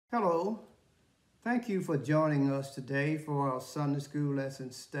Hello, thank you for joining us today for our Sunday School lesson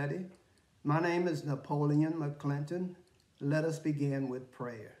study. My name is Deacon McClinton. Let us begin with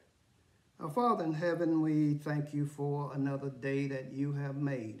prayer. Our Father in heaven, we thank you for another day that you have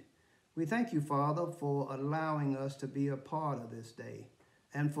made. We thank you, Father, for allowing us to be a part of this day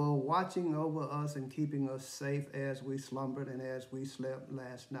and for watching over us and keeping us safe as we slumbered and as we slept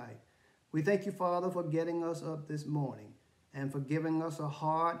last night. We thank you, Father, for getting us up this morning and for giving us a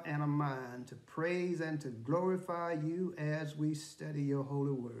heart and a mind to praise and to glorify you as we study your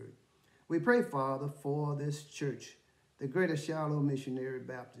holy word. We pray, Father, for this church, the Greater Shiloh Missionary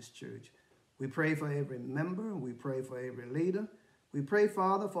Baptist Church. We pray for every member. We pray for every leader. We pray,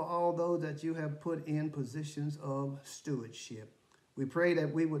 Father, for all those that you have put in positions of stewardship. We pray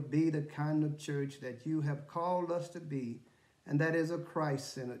that we would be the kind of church that you have called us to be, and that is a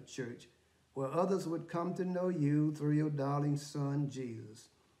Christ-centered church, where others would come to know you through your darling Son, Jesus.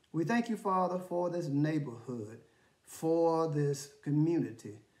 We thank you, Father, for this neighborhood, for this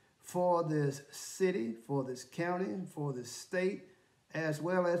community, for this city, for this county, for this state, as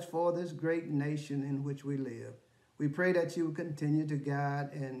well as for this great nation in which we live. We pray that you will continue to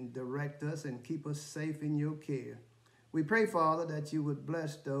guide and direct us and keep us safe in your care. We pray, Father, that you would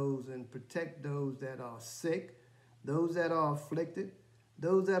bless those and protect those that are sick, those that are afflicted,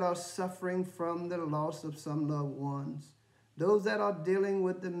 those that are suffering from the loss of some loved ones, those that are dealing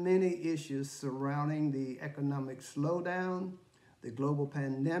with the many issues surrounding the economic slowdown, the global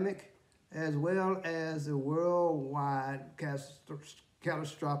pandemic, as well as the worldwide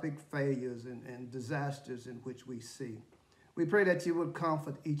catastrophic failures and disasters in which we see. We pray that you would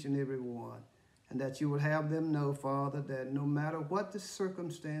comfort each and every one, and that you would have them know, Father, that no matter what the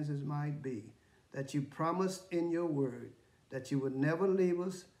circumstances might be, that you promised in your word that you would never leave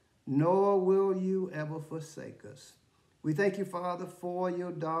us, nor will you ever forsake us. We thank you, Father, for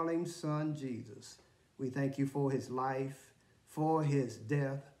your darling Son, Jesus. We thank you for his life, for his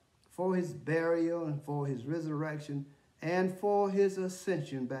death, for his burial, and for his resurrection, and for his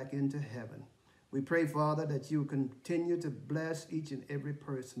ascension back into heaven. We pray, Father, that you continue to bless each and every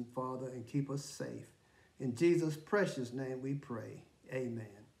person, Father, and keep us safe. In Jesus' precious name we pray. Amen.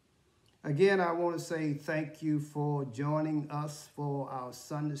 Again, I want to say thank you for joining us for our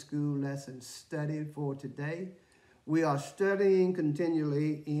Sunday School lesson study for today. We are studying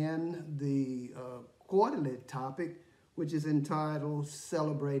continually in the quarterly topic, which is entitled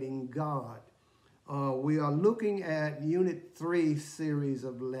Celebrating God. We are looking at Unit 3 series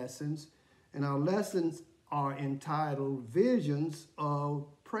of lessons, and our lessons are entitled Visions of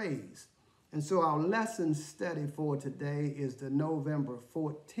Praise. And so our lesson study for today is the November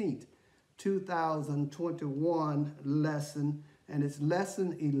 14th, 2021 lesson, and it's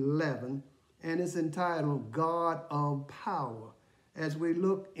lesson 11, and it's entitled God of Power, as we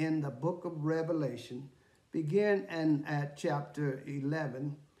look in the book of Revelation, begin at chapter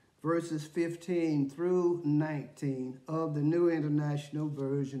 11, verses 15 through 19 of the New International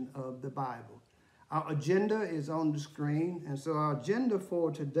Version of the Bible. Our agenda is on the screen, and so our agenda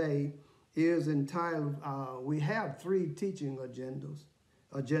for today is entitled, we have 3 teaching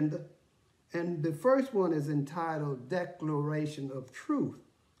agenda. And the first one is entitled Declaration of Truth,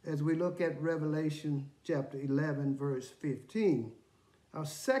 as we look at Revelation chapter 11, verse 15. Our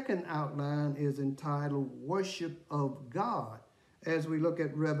second outline is entitled Worship of God, as we look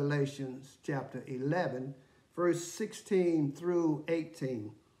at Revelation chapter 11, verse 16 through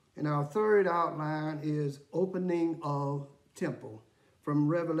 18. And our third outline is Opening of Temple, from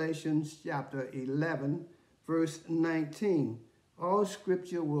Revelation chapter 11, verse 19. All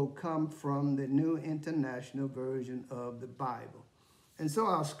scripture will come from the New International Version of the Bible. And so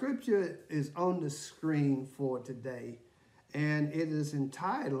our scripture is on the screen for today, and it is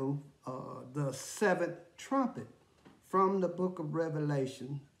entitled The Seventh Trumpet, from the book of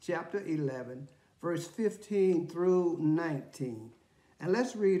Revelation, chapter 11, verse 15 through 19. And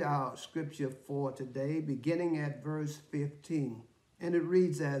let's read our scripture for today, beginning at verse 15. And it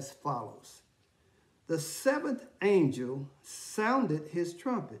reads as follows. The seventh angel sounded his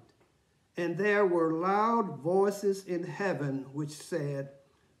trumpet, and there were loud voices in heaven which said,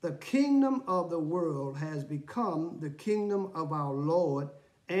 The kingdom of the world has become the kingdom of our Lord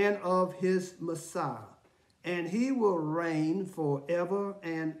and of his Messiah, and he will reign forever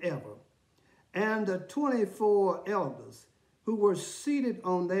and ever. And the 24 elders who were seated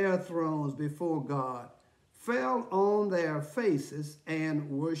on their thrones before God fell on their faces and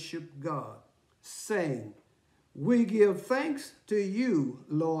worshiped God, saying, We give thanks to you,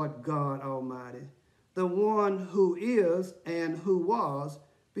 Lord God Almighty, the one who is and who was,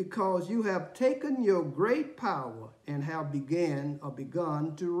 because you have taken your great power and have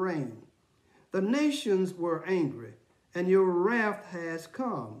begun to reign. The nations were angry, and your wrath has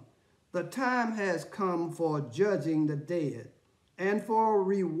come. The time has come for judging the dead, and for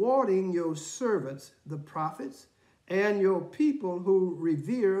rewarding your servants, the prophets, and your people who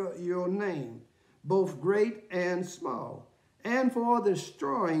revere your name, both great and small, and for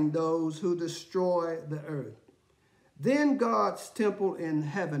destroying those who destroy the earth. Then God's temple in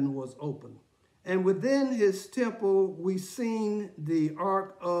heaven was opened, and within his temple we seen the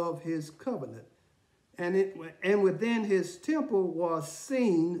ark of his covenant. And within his temple was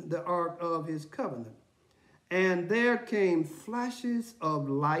seen the ark of his covenant. And there came flashes of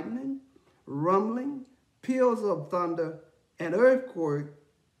lightning, rumbling, peals of thunder, an earthquake,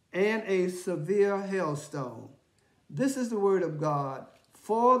 and a severe hailstone. This is the word of God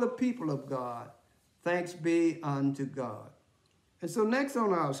for the people of God. Thanks be unto God. And so next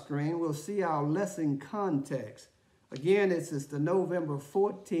on our screen, we'll see our lesson context. Again, this is the November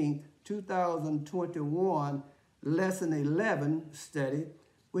 14th, 2021 Lesson 11 study,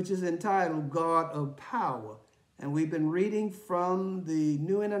 which is entitled God of Power. And we've been reading from the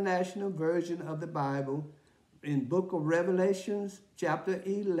New International Version of the Bible in Book of Revelations, chapter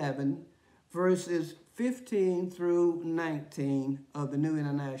 11, verses 15 through 19 of the New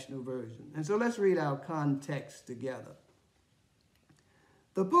International Version. And so let's read our context together.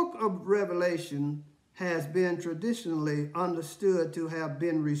 The book of Revelation has been traditionally understood to have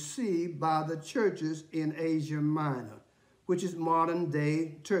been received by the churches in Asia Minor, which is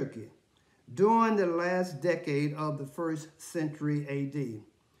modern-day Turkey, during the last decade of the 1st century A.D.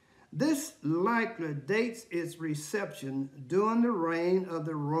 This likely dates its reception during the reign of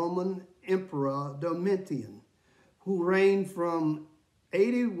the Roman Emperor Domitian, who reigned from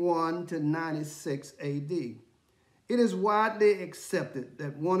 81 to 96 A.D. It is widely accepted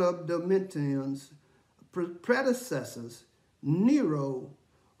that one of Domitian's predecessors, Nero,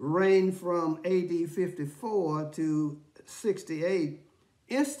 reigned from AD 54 to 68,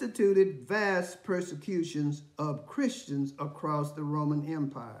 instituted vast persecutions of Christians across the Roman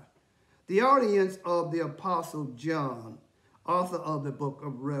Empire. The audience of the Apostle John, author of the book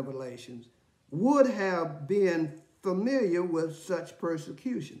of Revelations, would have been familiar with such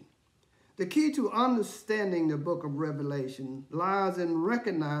persecution. The key to understanding the book of Revelation lies in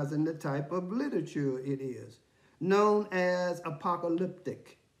recognizing the type of literature it is, known as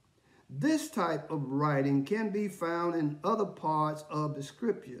apocalyptic. This type of writing can be found in other parts of the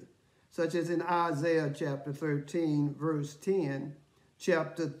scripture, such as in Isaiah chapter 13, verse 10,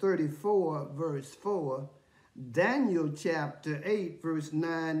 chapter 34, verse 4, Daniel chapter 8, verse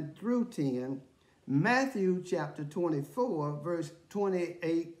 9 through 10, Matthew chapter 24, verse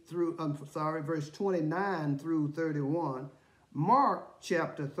 29 through 31, Mark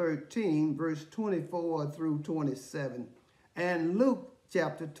chapter 13, verse 24 through 27, and Luke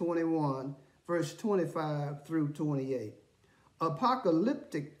chapter 21, verse 25 through 28.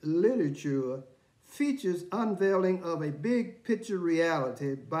 Apocalyptic literature features unveiling of a big picture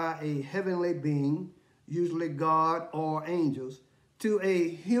reality by a heavenly being, usually God or angels, to a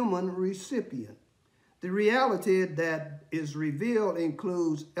human recipient. The reality that is revealed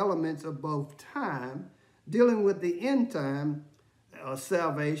includes elements of both time, dealing with the end time,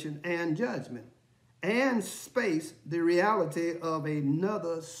 salvation and judgment, and space, the reality of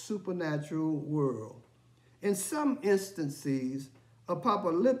another supernatural world. In some instances,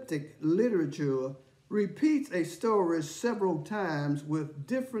 apocalyptic literature repeats a story several times with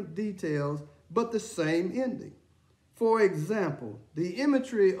different details, but the same ending. For example, the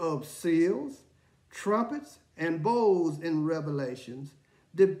imagery of seals, trumpets, and bowls in Revelations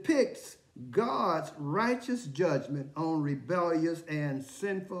depicts God's righteous judgment on rebellious and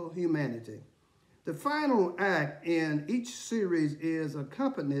sinful humanity. The final act in each series is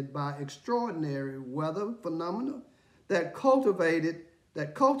accompanied by extraordinary weather phenomena that cultivate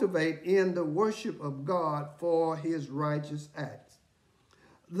in the worship of God for his righteous acts.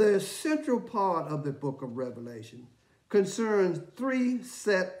 The central part of the book of Revelation concerns three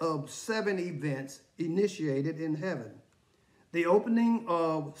set of 7 events initiated in heaven. The opening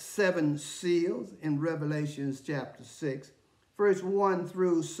of 7 seals in Revelation chapter 6, verse 1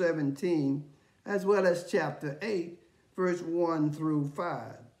 through 17, as well as chapter 8, verse 1 through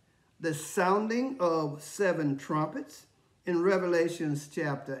 5. The sounding of 7 trumpets in Revelation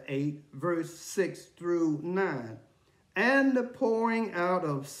chapter 8, verse 6 through 9, and the pouring out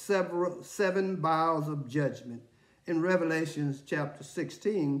of 7 vials of judgment in Revelation chapter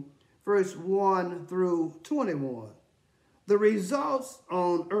 16, verse 1 through 21. The results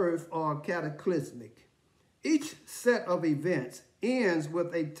on earth are cataclysmic. Each set of events ends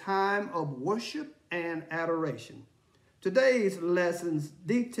with a time of worship and adoration. Today's lessons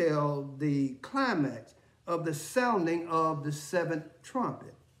detail the climax of the sounding of the seventh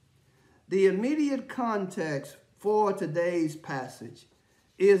trumpet. The immediate context for today's passage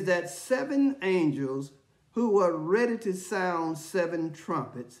is that seven angels who were ready to sound seven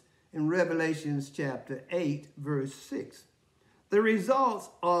trumpets in Revelation chapter 8, verse 6. The results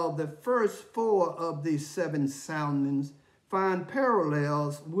of the first four of these seven soundings find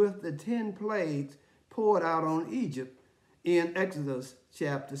parallels with the 10 plagues poured out on Egypt in Exodus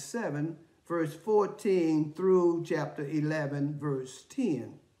chapter 7, verse 14 through chapter 11, verse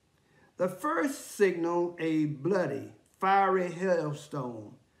 10. The first signal a bloody, fiery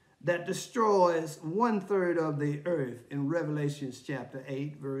hailstone that destroys 1/3 of the earth in Revelation chapter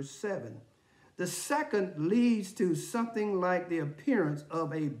 8, verse 7. The second leads to something like the appearance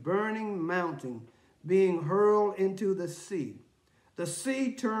of a burning mountain being hurled into the sea. The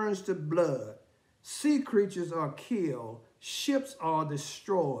sea turns to blood. Sea creatures are killed. Ships are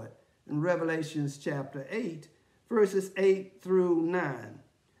destroyed in Revelation chapter 8, verses 8 through 9.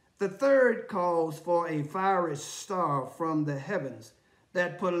 The third calls for a fiery star from the heavens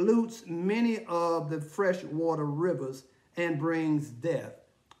that pollutes many of the freshwater rivers and brings death.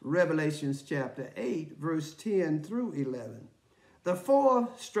 Revelation chapter 8, verse 10 through 11. The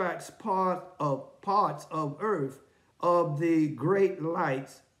fourth strikes parts of earth of the great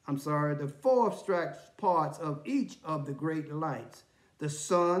lights. The fourth strikes parts of each of the great lights, the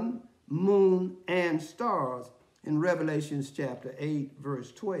sun, moon, and stars in Revelation chapter 8,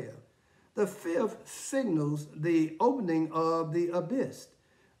 verse 12. The fifth signals the opening of the abyss,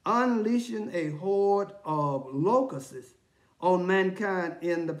 unleashing a horde of locusts on mankind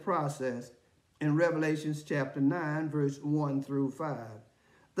in the process in Revelation chapter 9, verse 1 through 5.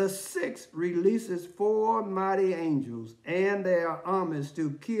 The sixth releases four mighty angels and their armies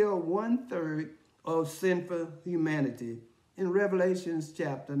to kill 1/3 of sinful humanity in Revelation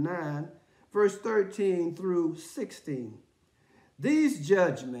chapter 9, verse 13 through 16. These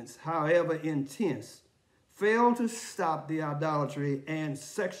judgments, however intense, fail to stop the idolatry and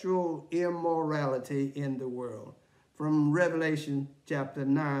sexual immorality in the world from Revelation chapter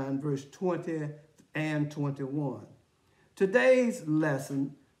 9, verse 20 and 21. Today's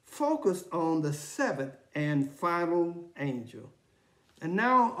lesson focused on the seventh and final angel. And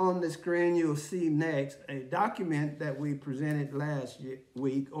now on the screen, you'll see next a document that we presented last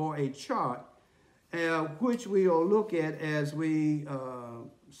week, or a chart, which we will look at as we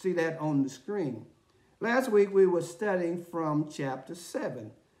see that on the screen. Last week, we were studying from chapter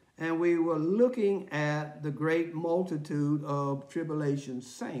 7, and we were looking at the great multitude of tribulation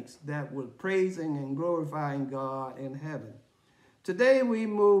saints that were praising and glorifying God in heaven. Today, we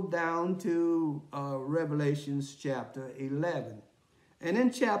move down to Revelation chapter 11. And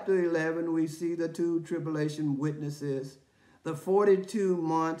in chapter 11, we see the two tribulation witnesses, the 42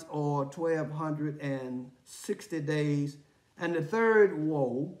 months or 1260 days, and the third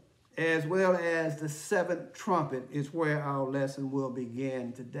woe, as well as the seventh trumpet, is where our lesson will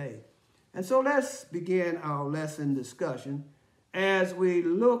begin today. And so let's begin our lesson discussion as we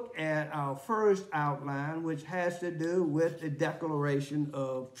look at our first outline, which has to do with the declaration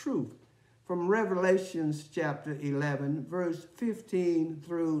of truth from Revelation chapter 11, verse 15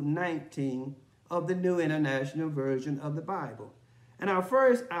 through 19 of the New International Version of the Bible. And our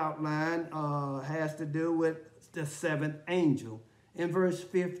first outline has to do with the seventh angel in verse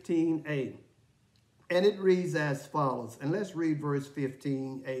 15a. And it reads as follows. And let's read verse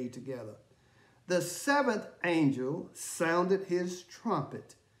 15a together. The seventh angel sounded his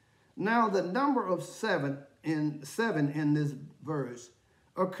trumpet. Now the number of seven in this verse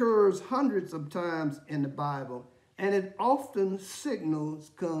occurs hundreds of times in the Bible, and it often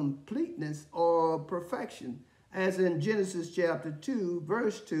signals completeness or perfection, as in Genesis chapter 2,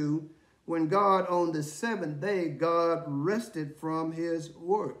 verse 2, when God on the seventh day, God rested from his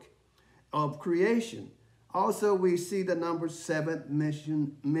work of creation. Also, we see the number 7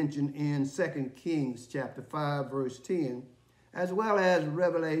 mentioned in 2 Kings chapter 5, verse 10, as well as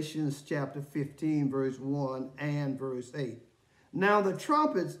Revelations chapter 15, verse 1 and verse 8. Now, the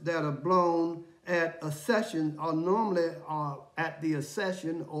trumpets that are blown at accession are normally at the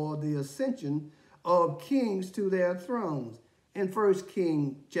accession or the ascension of kings to their thrones in 1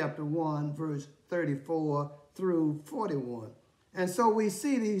 Kings chapter 1, verse 34 through 41. And so we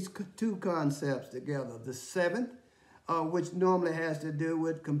see these two concepts together. The seventh, which normally has to do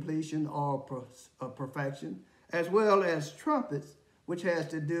with completion or perfection, as well as trumpets, which has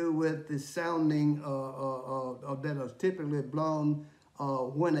to do with the sounding that are typically blown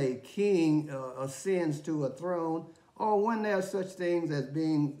when a king ascends to a throne, or when there are such things as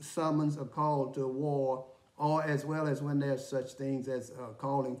being summoned or called to war, or as well as when there's such things as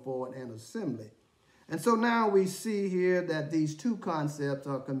calling for an assembly. And so now we see here that these two concepts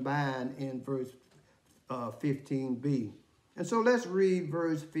are combined in verse 15b. And so let's read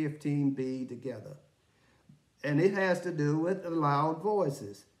verse 15b together. And it has to do with the loud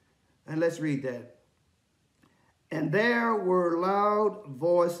voices. And let's read that. And there were loud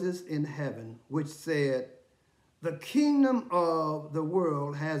voices in heaven, which said, the kingdom of the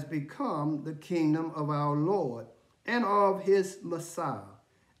world has become the kingdom of our Lord and of his Messiah,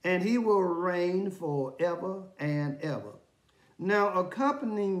 and he will reign forever and ever. Now,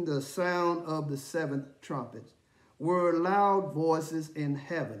 accompanying the sound of the seventh trumpet were loud voices in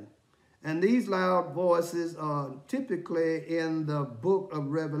heaven. And these loud voices are typically in the book of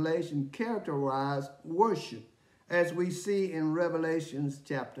Revelation characterize worship, as we see in Revelations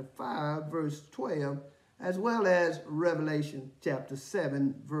chapter 5, verse 12, as well as Revelation chapter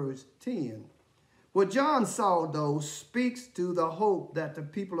 7, verse 10. What John saw, though, speaks to the hope that the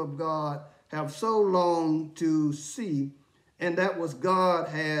people of God have so longed to see, and that was God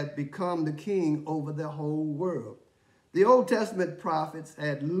had become the king over the whole world. The Old Testament prophets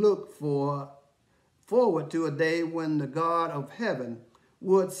had looked forward to a day when the God of heaven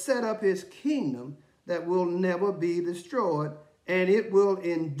would set up his kingdom that will never be destroyed, and it will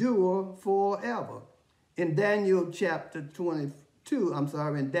endure forever. In Daniel chapter 2,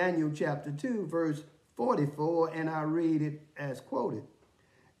 verse 44, and I read it as quoted.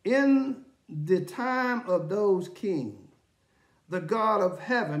 In the time of those kings, the God of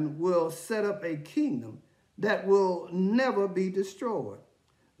heaven will set up a kingdom that will never be destroyed,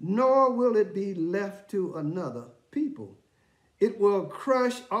 nor will it be left to another people. It will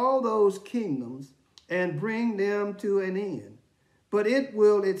crush all those kingdoms and bring them to an end, but it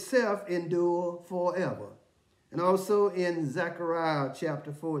will itself endure forever. And also in Zechariah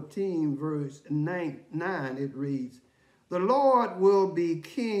chapter 14, verse 9, it reads, the Lord will be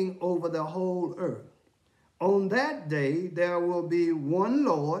king over the whole earth. On that day, there will be one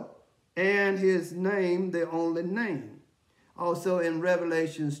Lord, and his name the only name. Also in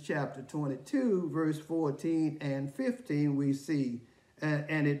Revelations chapter 22, verse 14 and 15, we see,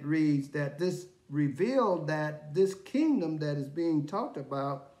 and it reads that this revealed that this kingdom that is being talked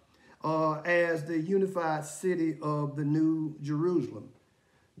about as the unified city of the New Jerusalem.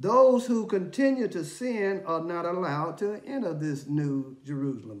 Those who continue to sin are not allowed to enter this New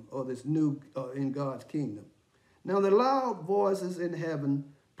Jerusalem, or this new in God's kingdom. Now the loud voices in heaven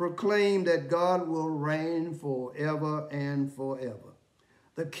proclaim that God will reign forever and forever.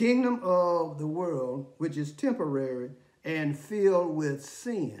 The kingdom of the world, which is temporary and filled with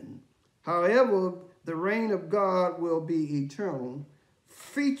sin. However, the reign of God will be eternal,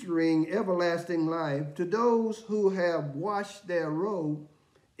 featuring everlasting life to those who have washed their robe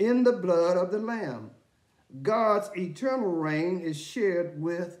in the blood of the Lamb. God's eternal reign is shared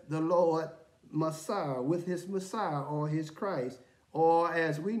with the Lord Messiah, with his Messiah or his Christ, or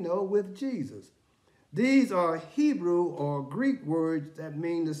as we know, with Jesus. These are Hebrew or Greek words that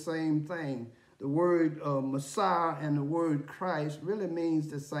mean the same thing. The word Messiah and the word Christ really means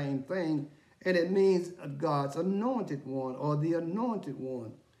the same thing, and it means God's anointed one or the anointed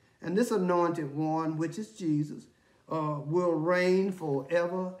one. And this anointed one, which is Jesus, will reign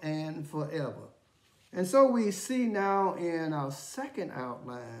forever and forever. And so we see now in our second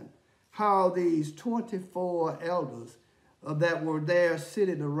outline how these 24 elders that were there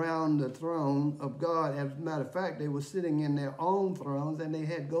sitting around the throne of God. As a matter of fact, they were sitting in their own thrones and they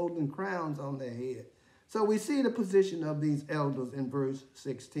had golden crowns on their head. So we see the position of these elders in verse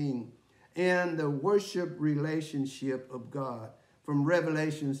 16 and the worship relationship of God from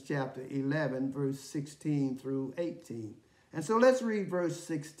Revelations chapter 11, verse 16 through 18. And so let's read verse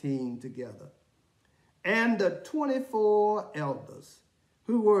 16 together. And the 24 elders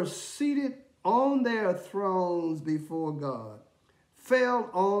who were seated on their thrones before God fell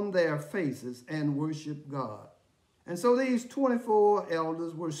on their faces and worshiped God. And so these 24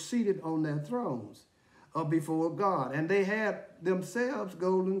 elders were seated on their thrones before God, and they had themselves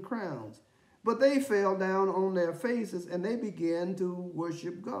golden crowns. But they fell down on their faces and they began to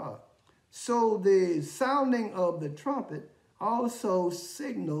worship God. So the sounding of the trumpet also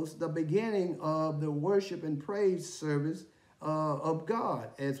signals the beginning of the worship and praise service of God,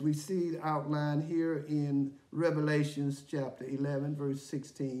 as we see outlined here in Revelations chapter 11, verse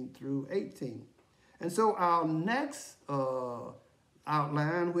 16 through 18. And so our next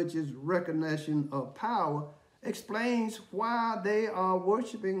outline, which is recognition of power, explains why they are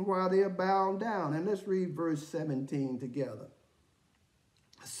worshiping, why they are bowing down. And let's read verse 17 together.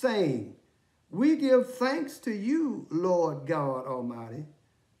 saying, "We give thanks to you, Lord God Almighty,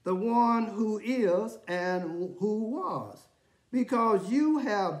 the one who is and who was, because you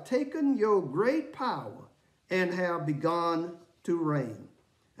have taken your great power and have begun to reign."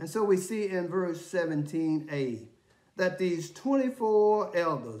 And so we see in verse 17a that these 24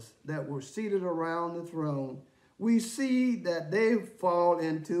 elders that were seated around the throne, we see that they fall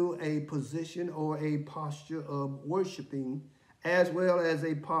into a position or a posture of worshiping, as well as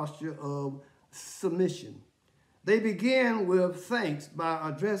a posture of submission. They begin with thanks by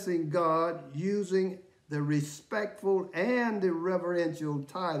addressing God using the respectful and the reverential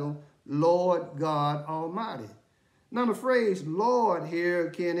title, Lord God Almighty. Now, the phrase Lord here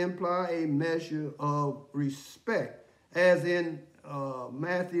can imply a measure of respect, as in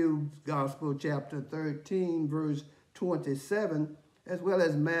Matthew's Gospel, chapter 13, verse 27, as well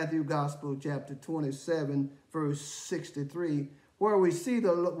as Matthew Gospel, chapter 27, verse 63, where we see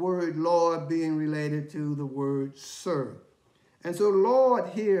the word Lord being related to the word sir. And so Lord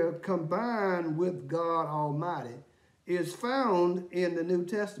here, combined with God Almighty, is found in the New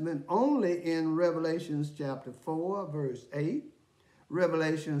Testament only in Revelations chapter 4, verse 8,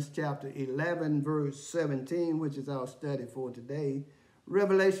 Revelations chapter 11, verse 17, which is our study for today,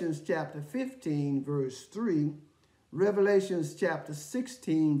 Revelations chapter 15, verse 3, Revelations chapter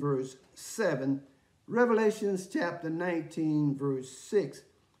 16, verse 7, Revelations chapter 19, verse 6,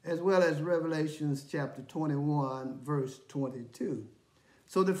 as well as Revelations chapter 21, verse 22.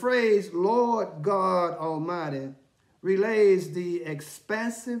 So the phrase Lord God Almighty relays the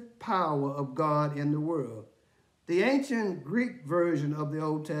expansive power of God in the world. The ancient Greek version of the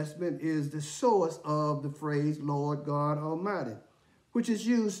Old Testament is the source of the phrase Lord God Almighty, which is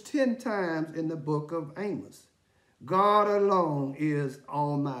used 10 times in the book of Amos. God alone is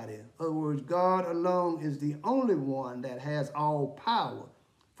almighty. In other words, God alone is the only one that has all power,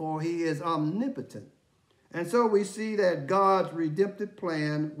 for he is omnipotent. And so we see that God's redemptive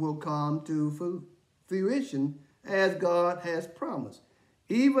plan will come to fruition as God has promised,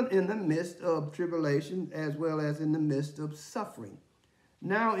 even in the midst of tribulation as well as in the midst of suffering.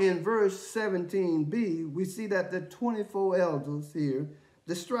 Now in verse 17b, we see that the 24 elders here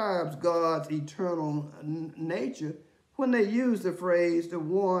describes God's eternal nature when they use the phrase, the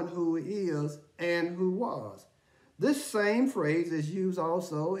one who is and who was. This same phrase is used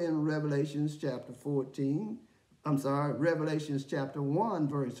also in Revelations chapter 1,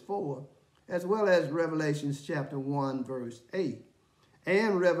 verse 4, as well as Revelations chapter 1, verse 8,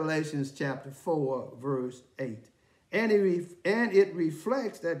 and Revelations chapter 4, verse 8. And it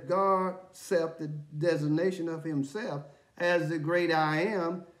reflects that God's self-designation of himself as the great I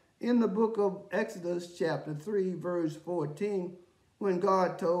am in the book of Exodus chapter 3, verse 14, when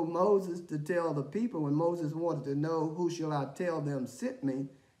God told Moses to tell the people, when Moses wanted to know, who shall I tell them sent me?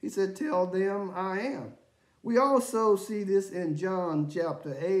 He said, tell them I am. We also see this in John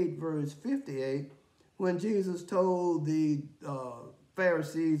chapter 8, verse 58, when Jesus told the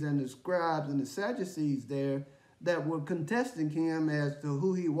Pharisees and the scribes and the Sadducees there that were contesting him as to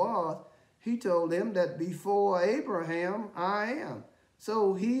who he was, he told them that before Abraham, I am.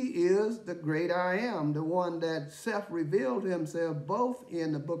 So he is the great I am, the one that self-revealed himself both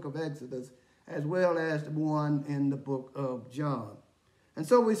in the book of Exodus as well as the one in the book of John. And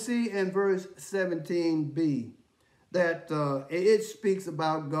so we see in verse 17b that it speaks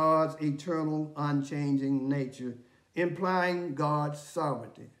about God's eternal, unchanging nature, implying God's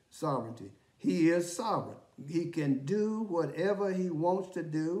sovereignty. He is sovereign. He can do whatever he wants to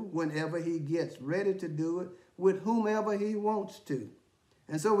do whenever he gets ready to do it with whomever he wants to.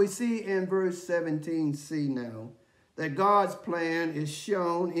 And so we see in verse 17c now that God's plan is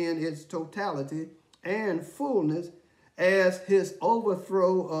shown in its totality and fullness as his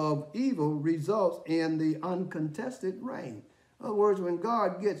overthrow of evil results in the uncontested reign. In other words, when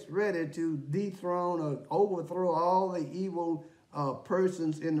God gets ready to dethrone or overthrow all the evil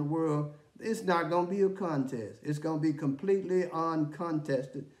persons in the world, it's not going to be a contest. It's going to be completely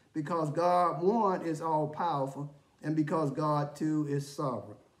uncontested because God, one, is all-powerful, and because God, too, is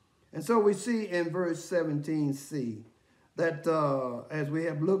sovereign. And so we see in verse 17c that as we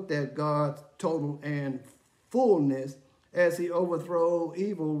have looked at God's total and fullness as he overthrows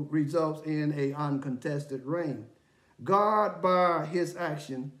evil results in an uncontested reign. God, by his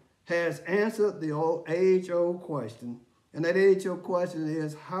action, has answered the age-old question, and that age-old question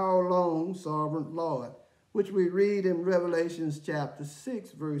is, how long, sovereign Lord? Which we read in Revelations chapter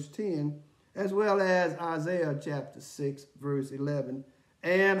 6, verse 10, as well as Isaiah chapter 6, verse 11,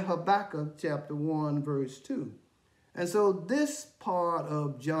 and Habakkuk chapter 1, verse 2. And so this part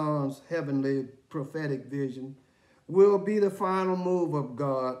of John's heavenly prophetic vision will be the final move of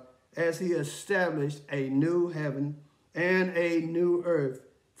God as he established a new heaven and a new earth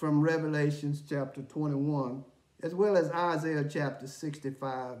from Revelation chapter 21, as well as Isaiah chapter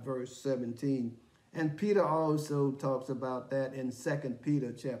 65, verse 17. And Peter also talks about that in 2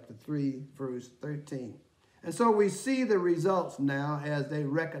 Peter chapter 3, verse 13. And so we see the results now as they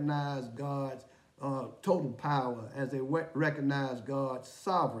recognize God's total power, as they recognize God's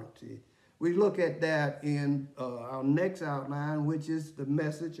sovereignty. We look at that in our next outline, which is the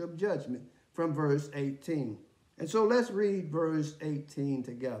message of judgment from verse 18. And so let's read verse 18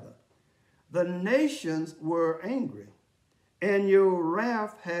 together. The nations were angry, and your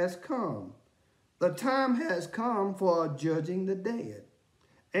wrath has come. The time has come for judging the dead,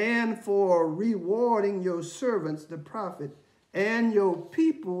 and for rewarding your servants, the prophet, and your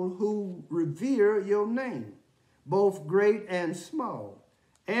people who revere your name, both great and small,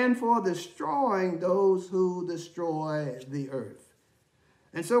 and for destroying those who destroy the earth.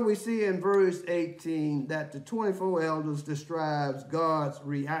 And so we see in verse 18 that the 24 elders describes God's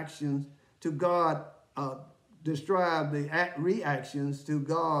reactions to God, describe the reactions to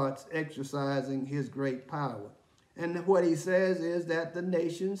God's exercising his great power. And what he says is that the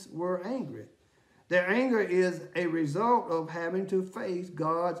nations were angry. Their anger is a result of having to face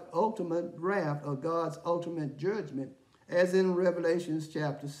God's ultimate wrath or God's ultimate judgment, as in Revelation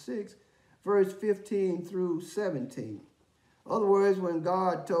chapter 6, verse 15 through 17. In other words, when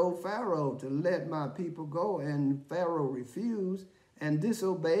God told Pharaoh to let my people go and Pharaoh refused and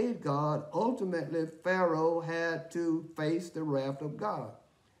disobeyed God, ultimately Pharaoh had to face the wrath of God.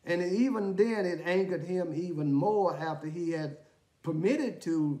 And even then it angered him even more after he had permitted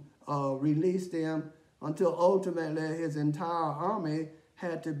to release them, until ultimately his entire army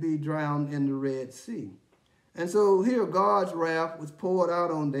had to be drowned in the Red Sea. And so here God's wrath was poured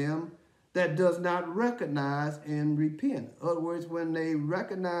out on them that does not recognize and repent. In other words, when they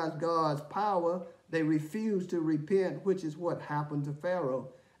recognize God's power, they refuse to repent, which is what happened to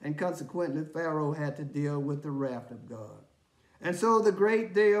Pharaoh. And consequently, Pharaoh had to deal with the wrath of God. And so the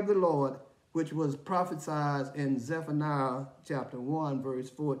great day of the Lord, which was prophesied in Zephaniah chapter 1, verse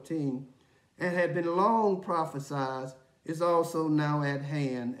 14, and had been long prophesied, is also now at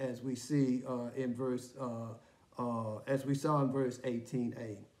hand, as we see in verse, as we saw in verse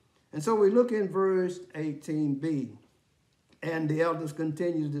 18a. And so we look in verse 18b, and the elders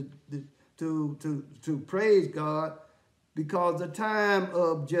continue to praise God, because the time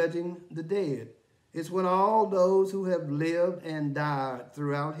of judging the dead is when all those who have lived and died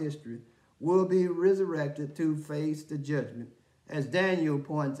throughout history will be resurrected to face the judgment, as Daniel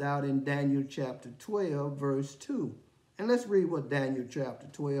points out in Daniel chapter 12, verse 2. And let's read what Daniel chapter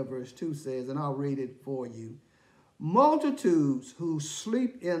 12, verse 2 says, and I'll read it for you. Multitudes who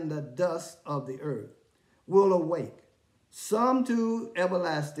sleep in the dust of the earth will awake, some to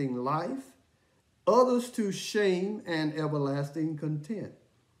everlasting life, others to shame and everlasting contempt.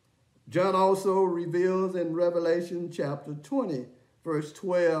 John also reveals in Revelation chapter 20, verse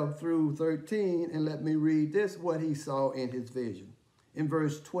 12 through 13, and let me read this, what he saw in his vision. In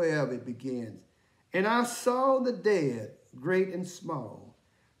verse 12 it begins, and I saw the dead, great and small,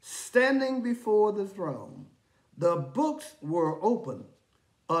 standing before the throne. The books were open.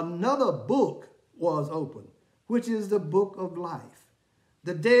 Another book was open, which is the book of life.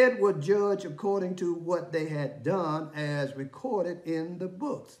 The dead were judged according to what they had done, as recorded in the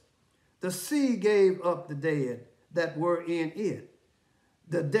books. The sea gave up the dead that were in it.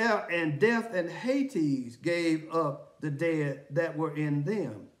 Death and Hades gave up the dead that were in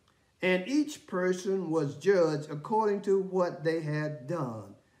them. And each person was judged according to what they had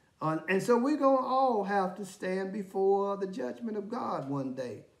done. And so we're going to all have to stand before the judgment of God one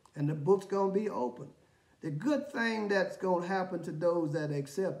day. And the book's going to be open. The good thing that's going to happen to those that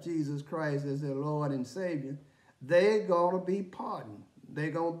accept Jesus Christ as their Lord and Savior, they're going to be pardoned.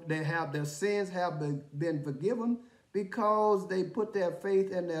 Their sins have been forgiven because they put their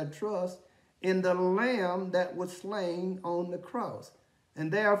faith and their trust in the Lamb that was slain on the cross.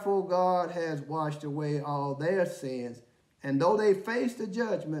 And therefore God has washed away all their sins. And though they face the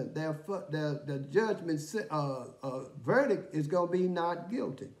judgment, the judgment verdict is going to be not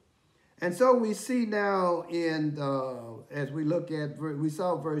guilty. And so we see now in, as we look at, we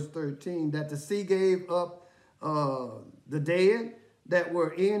saw verse 13, that the sea gave up the dead that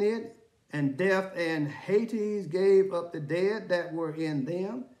were in it, and death and Hades gave up the dead that were in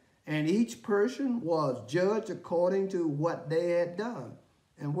them, and each person was judged according to what they had done.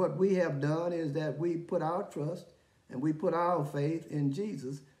 And what we have done is that we put our trust and we put our faith in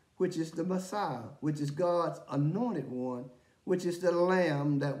Jesus, which is the Messiah, which is God's anointed one, which is the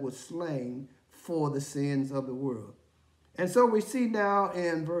Lamb that was slain for the sins of the world. And so we see now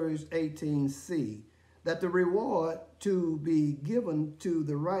in verse 18c that the reward to be given to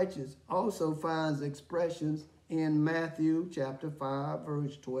the righteous also finds expressions in Matthew chapter 5,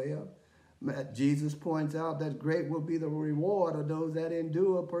 verse 12. Jesus points out that great will be the reward of those that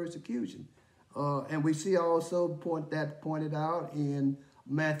endure persecution. And we see also pointed out in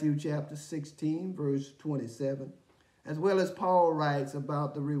Matthew chapter 16, verse 27, as well as Paul writes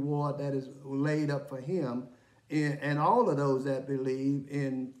about the reward that is laid up for him and all of those that believe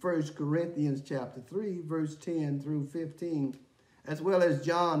in 1 Corinthians chapter 3, verse 10 through 15, as well as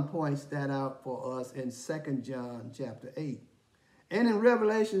John points that out for us in 2 John chapter 8. And in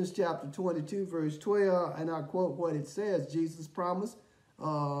Revelations chapter 22, verse 12, and I quote what it says, Jesus promised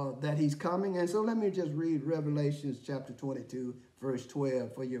that he's coming. And so let me just read Revelations chapter 22, verse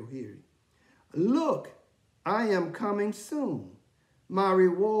 12 for your hearing. Look, I am coming soon. My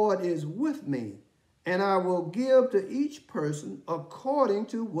reward is with me, and I will give to each person according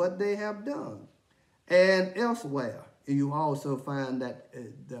to what they have done. And elsewhere, you also find that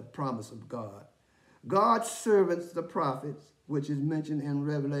the promise of God. God's servants, the prophets, which is mentioned in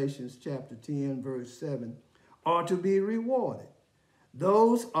Revelations chapter 10, verse 7, are to be rewarded.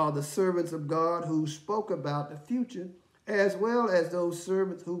 Those are the servants of God who spoke about the future, as well as those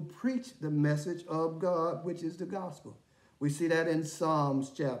servants who preached the message of God, which is the gospel. We see that in Psalms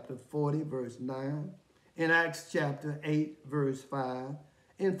chapter 40, verse 9, in Acts chapter 8, verse 5,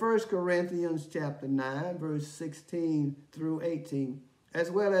 in 1 Corinthians chapter 9, verse 16 through 18, as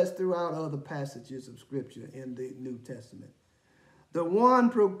well as throughout other passages of Scripture in the New Testament. The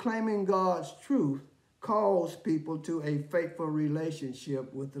one proclaiming God's truth calls people to a faithful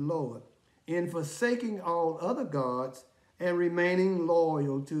relationship with the Lord in forsaking all other gods and remaining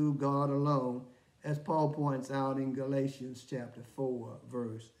loyal to God alone, as Paul points out in Galatians chapter 4,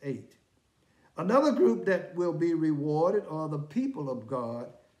 verse 8. Another group that will be rewarded are the people of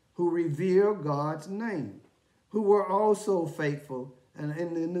God who revere God's name, who were also faithful, and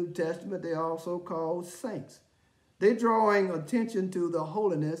in the New Testament they are also called saints. They're drawing attention to the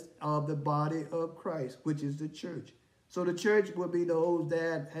holiness of the body of Christ, which is the church. So the church will be those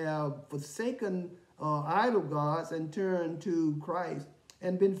that have forsaken idol gods and turned to Christ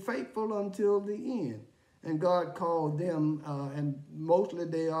and been faithful until the end. And God called them, and mostly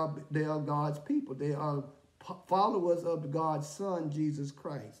they are God's people. They are followers of God's Son, Jesus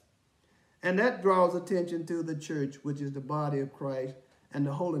Christ. And that draws attention to the church, which is the body of Christ, and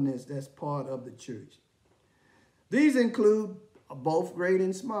the holiness that's part of the church. These include both great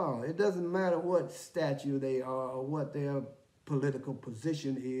and small. It doesn't matter what stature they are or what their political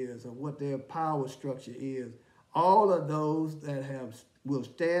position is or what their power structure is. All of those that will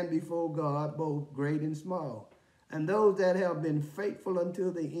stand before God, both great and small. And those that have been faithful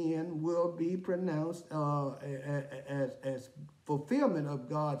until the end will be pronounced as fulfillment of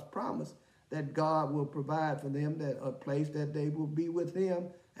God's promise that God will provide for them, that a place that they will be with him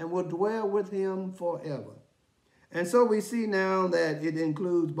and will dwell with him forever. And so we see now that it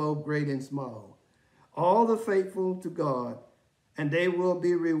includes both great and small. All the faithful to God, and they will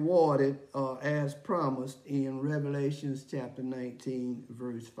be rewarded as promised in Revelations chapter 19,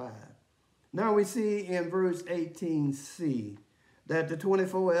 verse 5. Now we see in verse 18c that the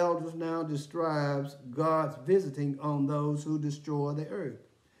 24 elders now describes God's visiting on those who destroy the earth.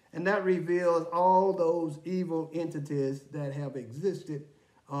 And that reveals all those evil entities that have existed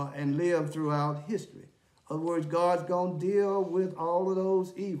and lived throughout history. In other words, God's going to deal with all of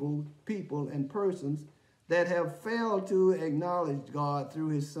those evil people and persons that have failed to acknowledge God through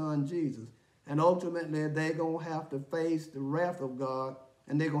his son Jesus. And ultimately, they're going to have to face the wrath of God,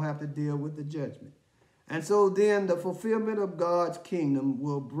 and they're going to have to deal with the judgment. And so then the fulfillment of God's kingdom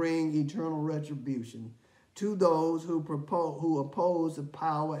will bring eternal retribution to those who oppose the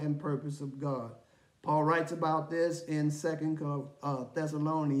power and purpose of God. Paul writes about this in 2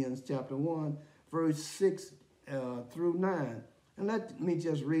 Thessalonians chapter 1, verse 6 through 9. And let me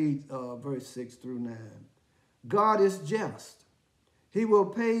just read verse 6 through 9. God is just. He will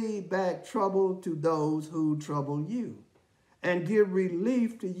pay back trouble to those who trouble you, and give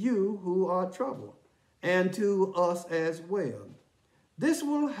relief to you who are troubled, and to us as well. This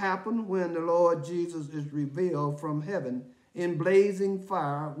will happen when the Lord Jesus is revealed from heaven in blazing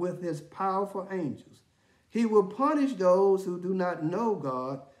fire with his powerful angels. He will punish those who do not know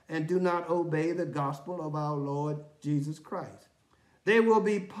God and do not obey the gospel of our Lord Jesus Christ. They will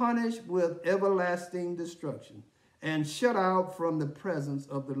be punished with everlasting destruction and shut out from the presence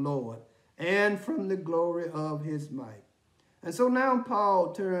of the Lord and from the glory of his might. And so now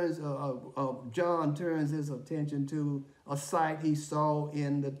John turns his attention to a sight he saw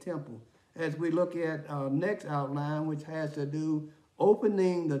in the temple. as we look at our next outline, which has to do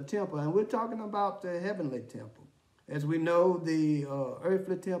opening the temple. And we're talking about the heavenly temple. As we know, the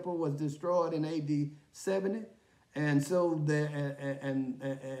earthly temple was destroyed in AD 70. And so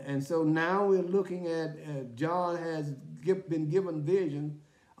so now we're looking at John has been given vision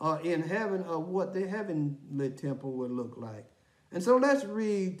in heaven of what the heavenly temple would look like. And so let's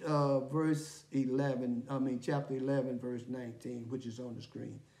read chapter 11, verse 19, which is on the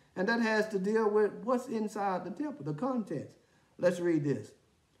screen. And that has to deal with what's inside the temple, the contents. Let's read this.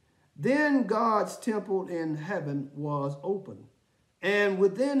 Then God's temple in heaven was open, and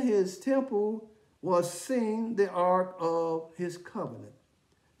within his temple was seen the ark of his covenant.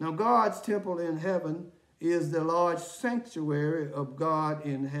 Now God's temple in heaven is the large sanctuary of God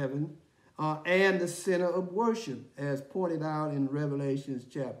in heaven, and the center of worship, as pointed out in Revelation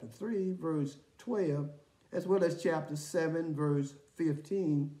chapter 3, verse 12, as well as chapter 7, verse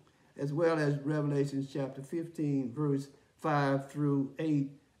 15, as well as Revelation chapter 15, verse 5 through 8,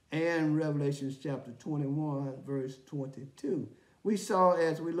 and Revelation chapter 21, verse 22. We saw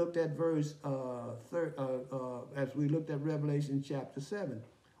as we looked at Revelation chapter 7,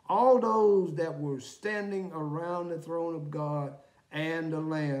 all those that were standing around the throne of God and the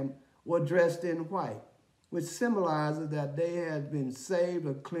Lamb were dressed in white, which symbolizes that they had been saved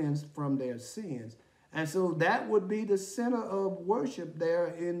or cleansed from their sins. And so that would be the center of worship there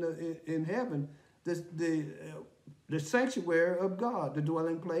in heaven, the sanctuary of God, the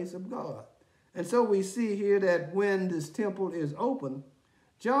dwelling place of God. And so we see here that when this temple is open,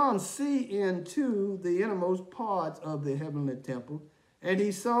 John see into the innermost parts of the heavenly temple, and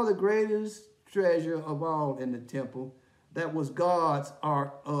he saw the greatest treasure of all in the temple, that was God's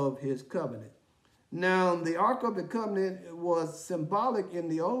ark of his covenant. Now, the ark of the covenant was symbolic in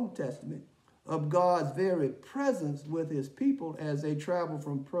the Old Testament of God's very presence with his people as they traveled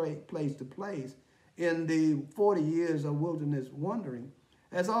from place to place in the 40 years of wilderness wandering.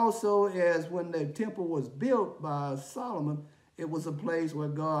 As also as when the temple was built by Solomon, it was a place where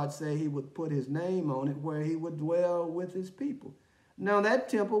God said he would put his name on it, where he would dwell with his people. Now that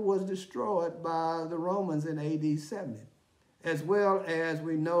temple was destroyed by the Romans in AD 70, as well as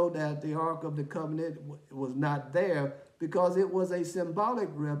we know that the Ark of the Covenant was not there because it was a symbolic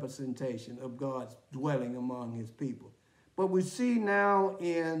representation of God's dwelling among his people. But we see now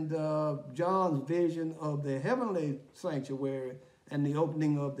in John's vision of the heavenly sanctuary and the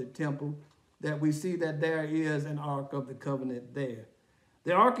opening of the temple, that we see that there is an Ark of the Covenant there.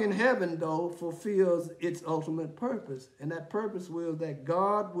 The Ark in heaven, though, fulfills its ultimate purpose, and that purpose was that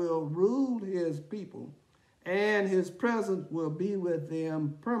God will rule his people, and his presence will be with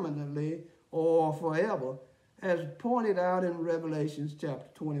them permanently or forever, as pointed out in Revelation chapter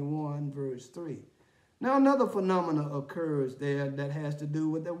 21, verse 3. Now, another phenomenon occurs there that has to do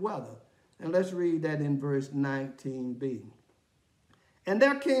with the weather, and let's read that in verse 19b. And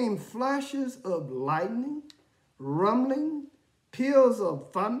there came flashes of lightning, rumbling, peals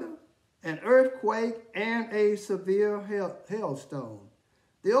of thunder, an earthquake, and a severe hailstone.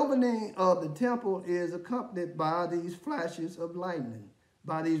 The opening of the temple is accompanied by these flashes of lightning,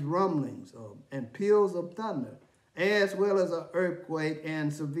 by these rumblings and peals of thunder, as well as an earthquake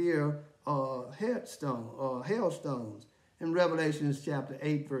and severe hailstones in Revelation chapter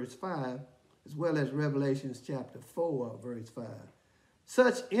 8, verse 5, as well as Revelation chapter 4, verse 5.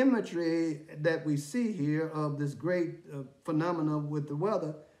 Such imagery that we see here of this great phenomenon with the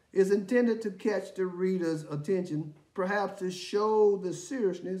weather is intended to catch the reader's attention, perhaps to show the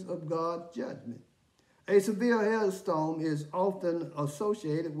seriousness of God's judgment. A severe hailstorm is often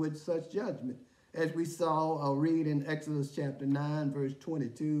associated with such judgment, as we saw or read in Exodus chapter 9, verse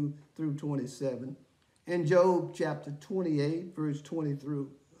 22 through 27, in Job chapter 28, verse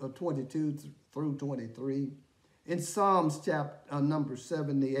 22 through 23, in Psalms chapter number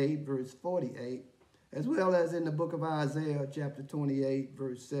 78, verse 48, as well as in the book of Isaiah chapter 28,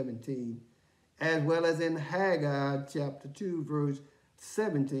 verse 17, as well as in Haggai chapter 2, verse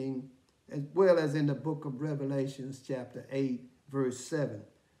 17, as well as in the book of Revelations chapter 8, verse 7.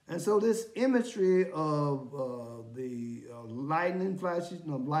 And so this imagery of the lightning flashes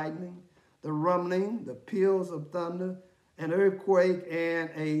of lightning, the rumbling, the peals of thunder, an earthquake, and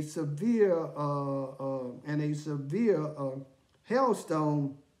a severe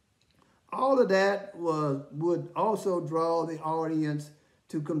hailstone, all of that would also draw the audience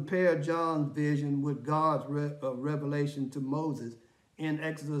to compare John's vision with God's revelation to Moses in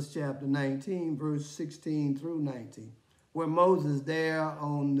Exodus chapter 19, verse 16 through 19, where Moses there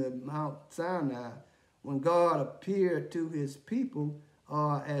on the Mount Sinai, when God appeared to his people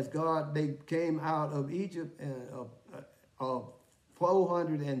they came out of Egypt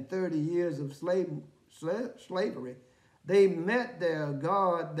 430 years of slavery, they met their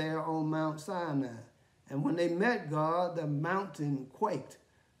God there on Mount Sinai. And when they met God, the mountain quaked.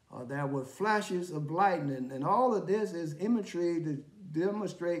 There were flashes of lightning. And all of this is imagery to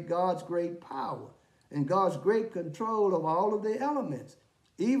demonstrate God's great power and God's great control of all of the elements.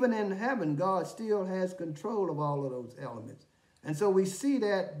 Even in heaven, God still has control of all of those elements. And so we see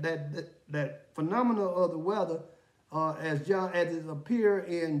that phenomenon of the weather as it appears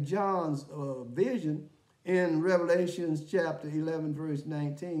in John's vision in Revelation chapter 11, verse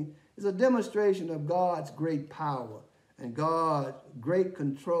 19, is a demonstration of God's great power and God's great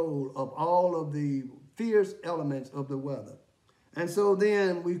control of all of the fierce elements of the weather. And so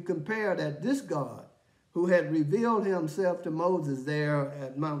then we compare that this God, who had revealed himself to Moses there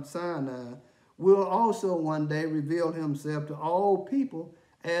at Mount Sinai, will also one day reveal himself to all people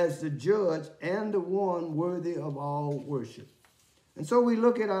as the judge and the one worthy of all worship. And so we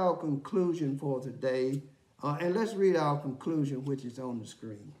look at our conclusion for today, and let's read our conclusion, which is on the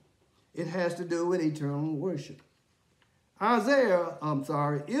screen. It has to do with eternal worship.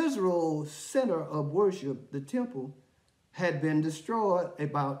 Israel's center of worship, the temple, had been destroyed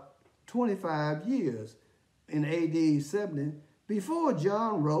about 25 years in AD 70 before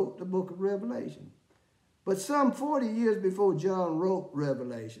John wrote the book of Revelation. But some 40 years before John wrote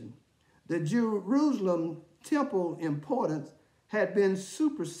Revelation, the Jerusalem temple importance had been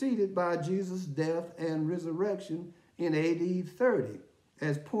superseded by Jesus' death and resurrection in AD 30,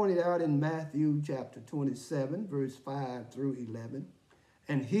 as pointed out in Matthew chapter 27, verse 5 through 11,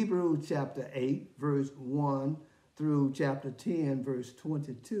 and Hebrews chapter 8, verse 1 through chapter 10, verse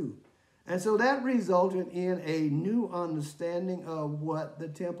 22. And so that resulted in a new understanding of what the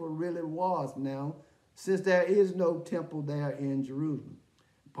temple really was now, since there is no temple there in Jerusalem.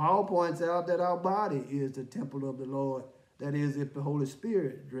 Paul points out that our body is the temple of the Lord, that is, if the Holy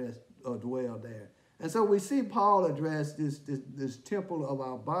Spirit dwell there. And so we see Paul address this temple of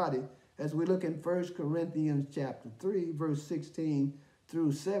our body as we look in 1 Corinthians chapter 3, verse 16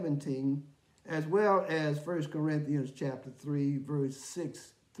 through 17, as well as 1 Corinthians chapter 3, verse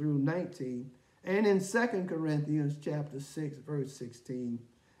 6 through 19, and in 2 Corinthians chapter 6, verse 16,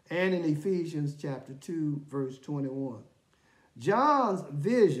 and in Ephesians chapter 2, verse 21. John's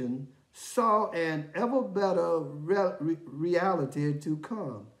vision saw an ever better reality to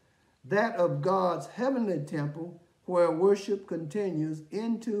come, that of God's heavenly temple where worship continues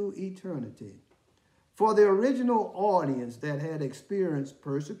into eternity. For the original audience that had experienced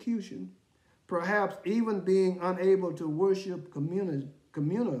persecution, perhaps even being unable to worship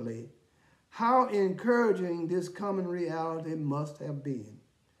communally, how encouraging this common reality must have been.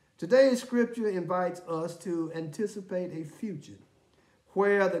 Today's scripture invites us to anticipate a future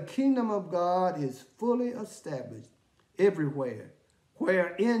where the kingdom of God is fully established everywhere,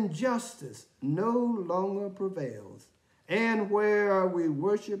 where injustice no longer prevails, and where we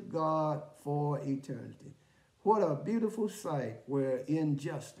worship God for eternity. What a beautiful sight where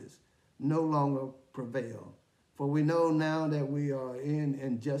injustice no longer prevails. For we know now that we are in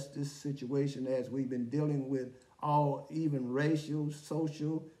injustice situation as we've been dealing with all, even racial,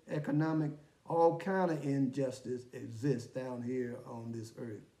 social, economic, all kind of injustice exists down here on this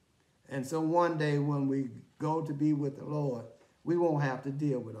earth. And so one day when we go to be with the Lord, we won't have to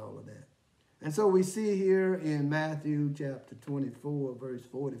deal with all of that. And so we see here in Matthew chapter 24, verse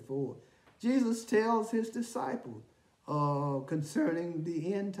 44, Jesus tells his disciples concerning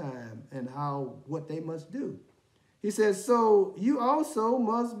the end time and what they must do. He says, so you also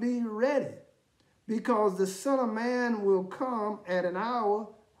must be ready, because the Son of Man will come at an hour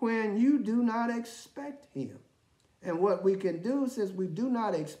when you do not expect him. And what we can do, since we do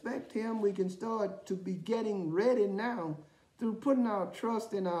not expect him, we can start to be getting ready now through putting our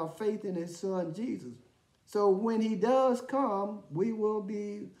trust and our faith in his Son, Jesus. So when he does come, we will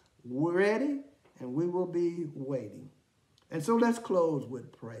be ready and we will be waiting. And so let's close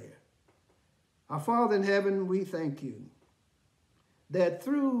with prayer. Our Father in heaven, we thank you that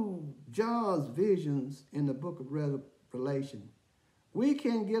through John's visions in the book of Revelation, we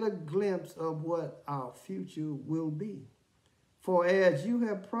can get a glimpse of what our future will be. For as you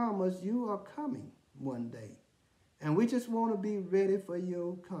have promised, you are coming one day. And we just want to be ready for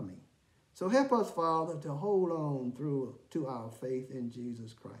your coming. So help us, Father, to hold on to our faith in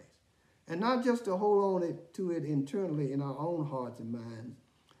Jesus Christ. And not just to hold on to it internally in our own hearts and minds,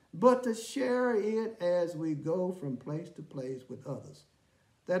 but to share it as we go from place to place with others,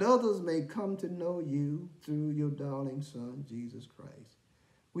 that others may come to know you through your darling Son, Jesus Christ.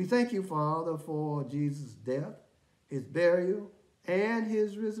 We thank you, Father, for Jesus' death, his burial, and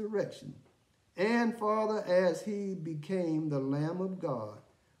his resurrection. And, Father, as he became the Lamb of God,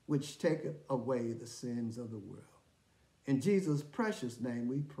 which taketh away the sins of the world. In Jesus' precious name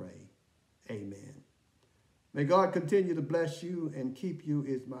we pray. Amen. May God continue to bless you and keep you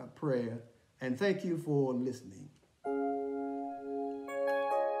is my prayer. And thank you for listening.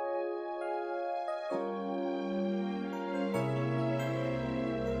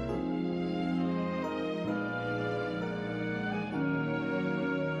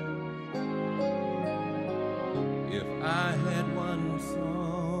 If I had one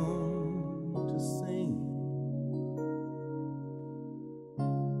song to sing,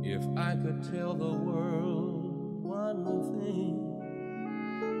 if I could tell the world one thing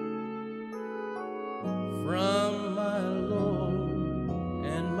from my Lord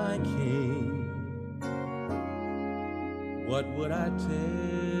and my King, what would I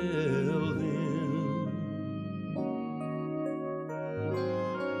tell them?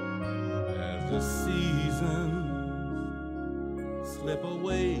 As the seasons slip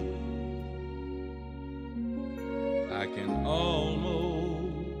away, I can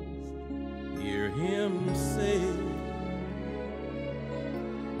almost hear him say,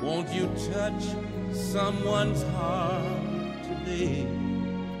 won't you touch someone's heart today?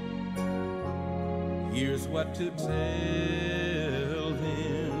 Here's what to tell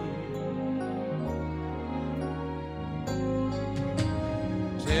them.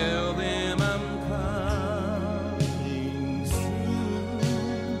 Tell them I'm coming soon.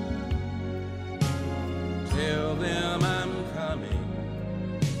 Tell them I'm coming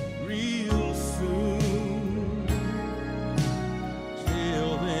real soon.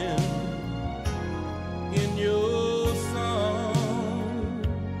 Tell them in your song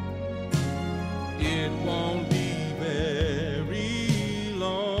it won't be very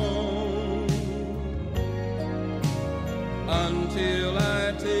long until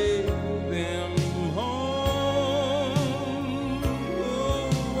I take them home. Oh,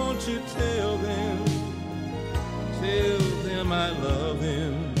 won't you tell them I love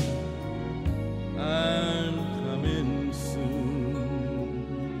him, I'm coming soon.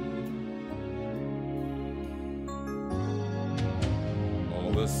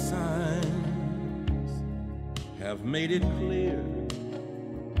 All the signs have made it clear,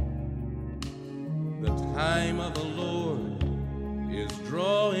 the time of the Lord is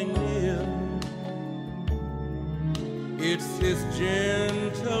drawing near. It's his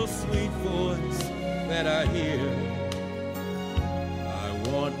gentle, sweet voice that I hear. I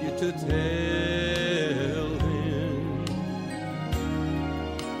want you to tell him.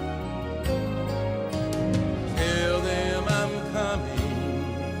 Tell them I'm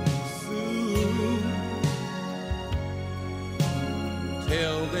coming soon.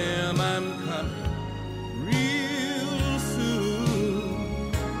 Tell them I'm coming